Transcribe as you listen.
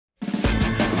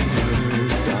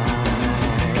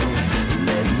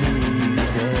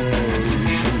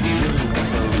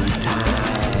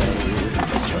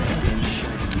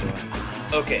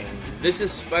Okay, this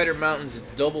is Spider Mountain's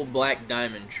double black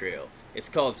diamond trail. It's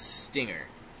called Stinger.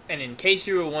 And in case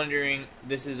you were wondering,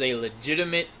 this is a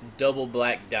legitimate double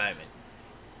black diamond.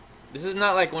 This is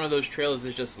not like one of those trails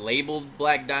that's just labeled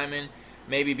black diamond,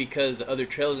 maybe because the other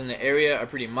trails in the area are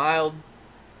pretty mild.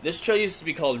 This trail used to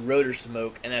be called Rotor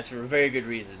Smoke, and that's for a very good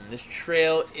reason. This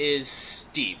trail is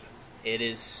steep, it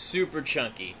is super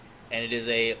chunky, and it is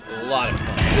a lot of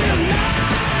fun.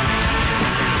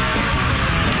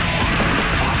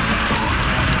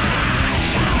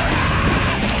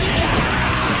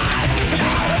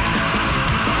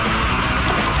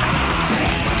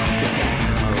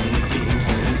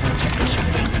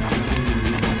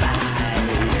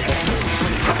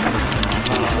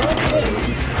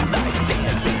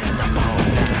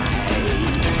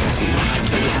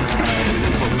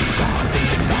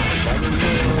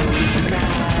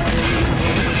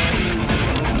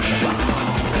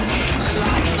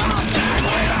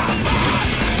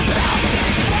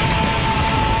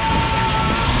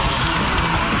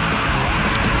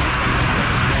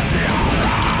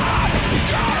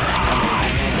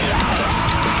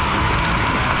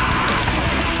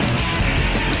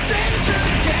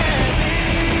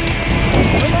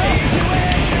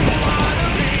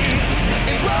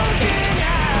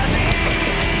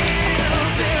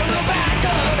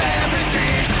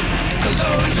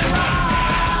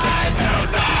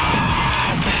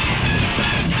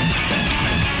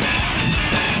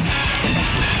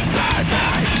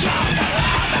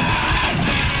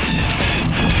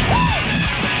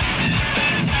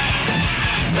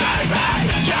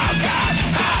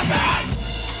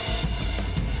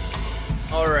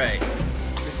 Alright,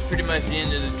 this is pretty much the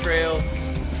end of the trail.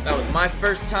 That was my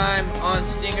first time on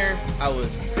Stinger. I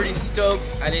was pretty stoked.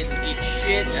 I didn't eat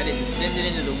shit. I didn't send it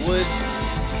into the woods.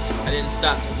 I didn't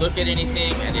stop to look at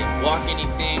anything. I didn't walk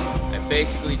anything. I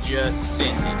basically just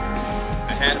sent it.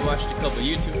 I had watched a couple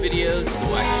YouTube videos, so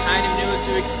I kind of knew what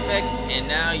to expect, and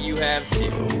now you have too.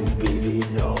 Oh, baby,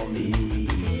 know me.